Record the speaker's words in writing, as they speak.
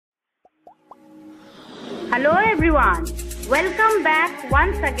Hello everyone, welcome back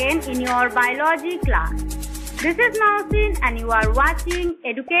once again in your biology class. This is Nowsin and you are watching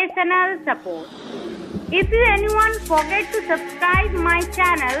Educational Support. If anyone forget to subscribe my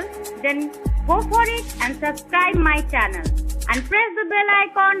channel, then go for it and subscribe my channel and press the bell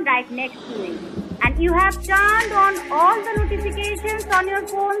icon right next to it. And you have turned on all the notifications on your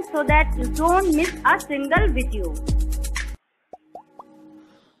phone so that you don't miss a single video.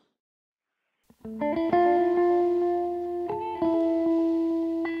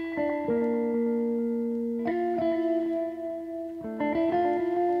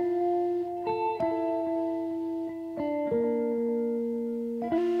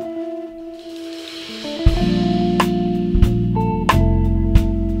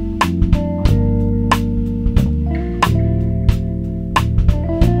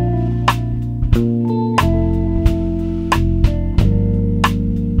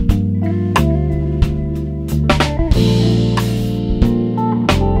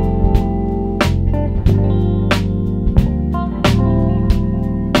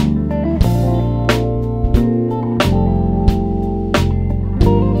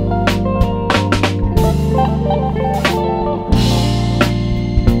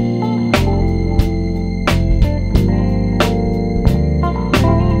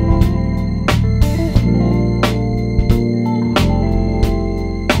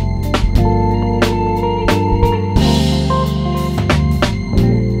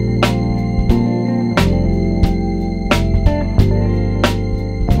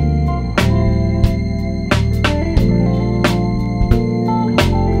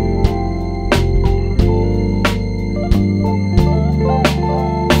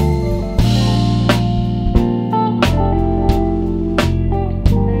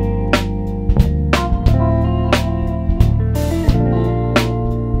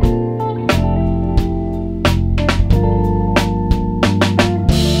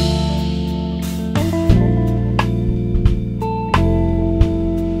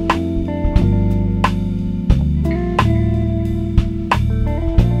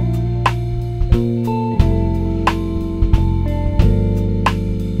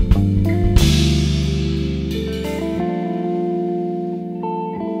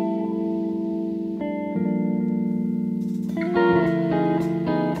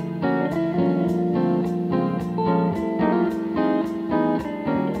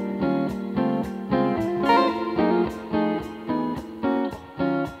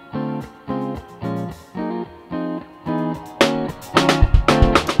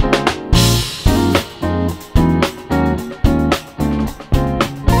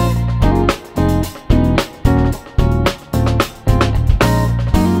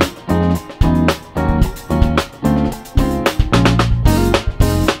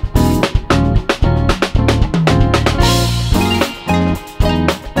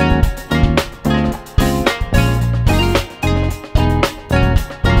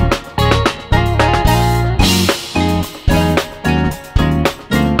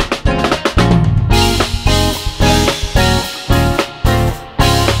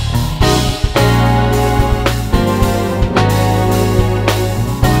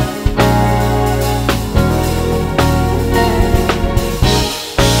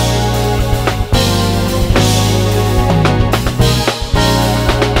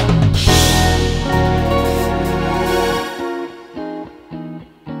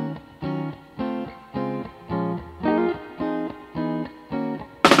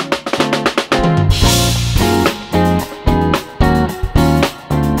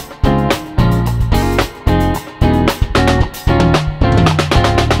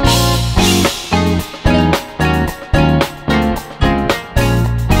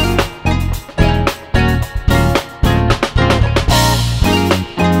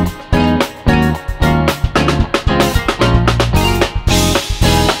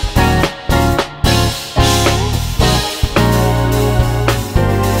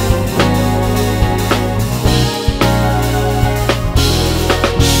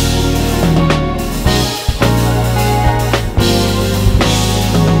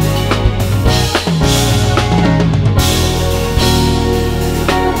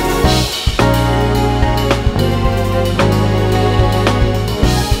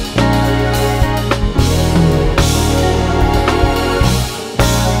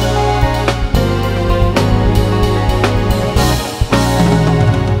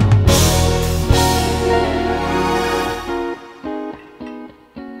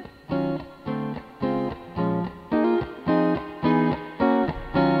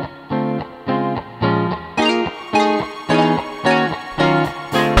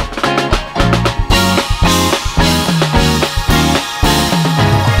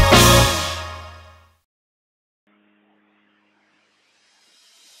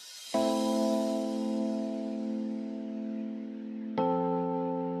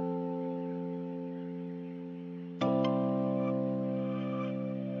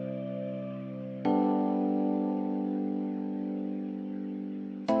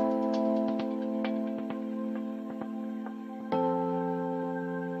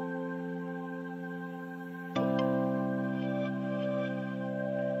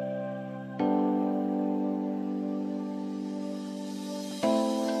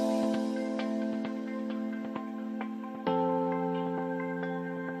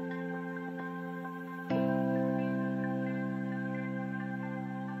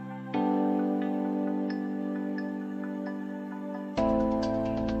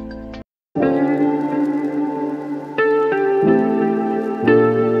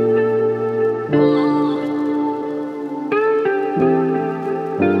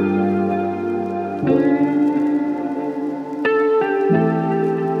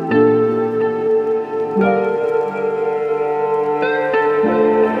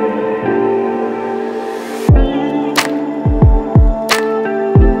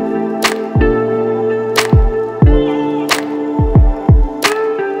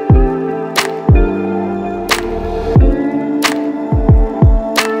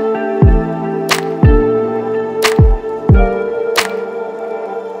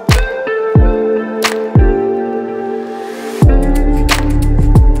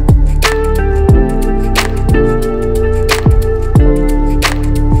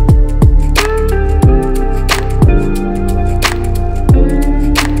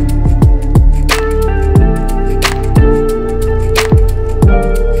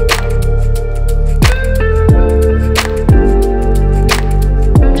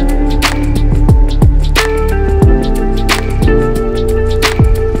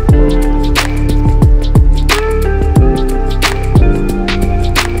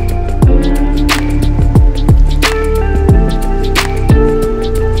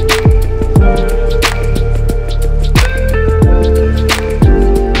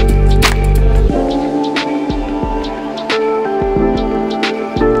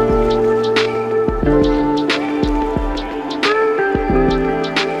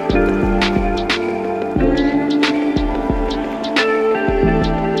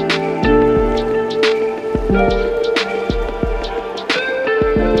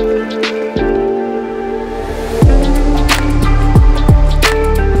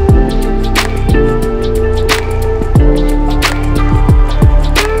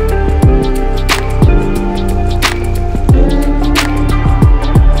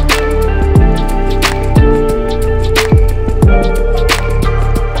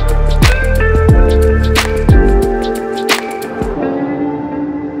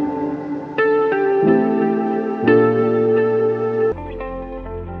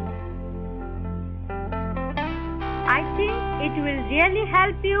 really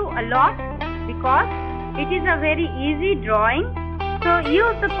help you a lot because it is a very easy drawing. So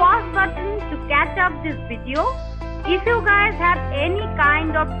use the pause button to catch up this video. If you guys have any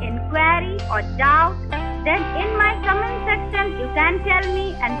kind of inquiry or doubt, then in my comment section you can tell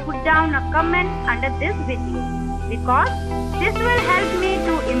me and put down a comment under this video because this will help me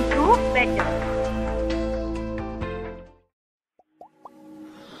to improve better.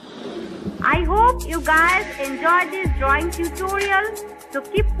 I hope you guys enjoyed this drawing tutorial. So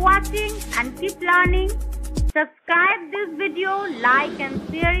keep watching and keep learning. Subscribe this video, like and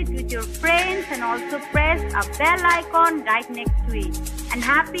share it with your friends, and also press a bell icon right next to it. And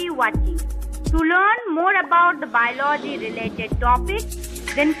happy watching. To learn more about the biology related topics,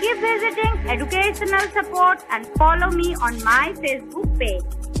 then keep visiting educational support and follow me on my Facebook page.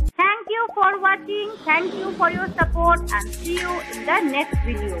 Thank you for watching. Thank you for your support and see you in the next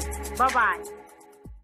video. Bye-bye.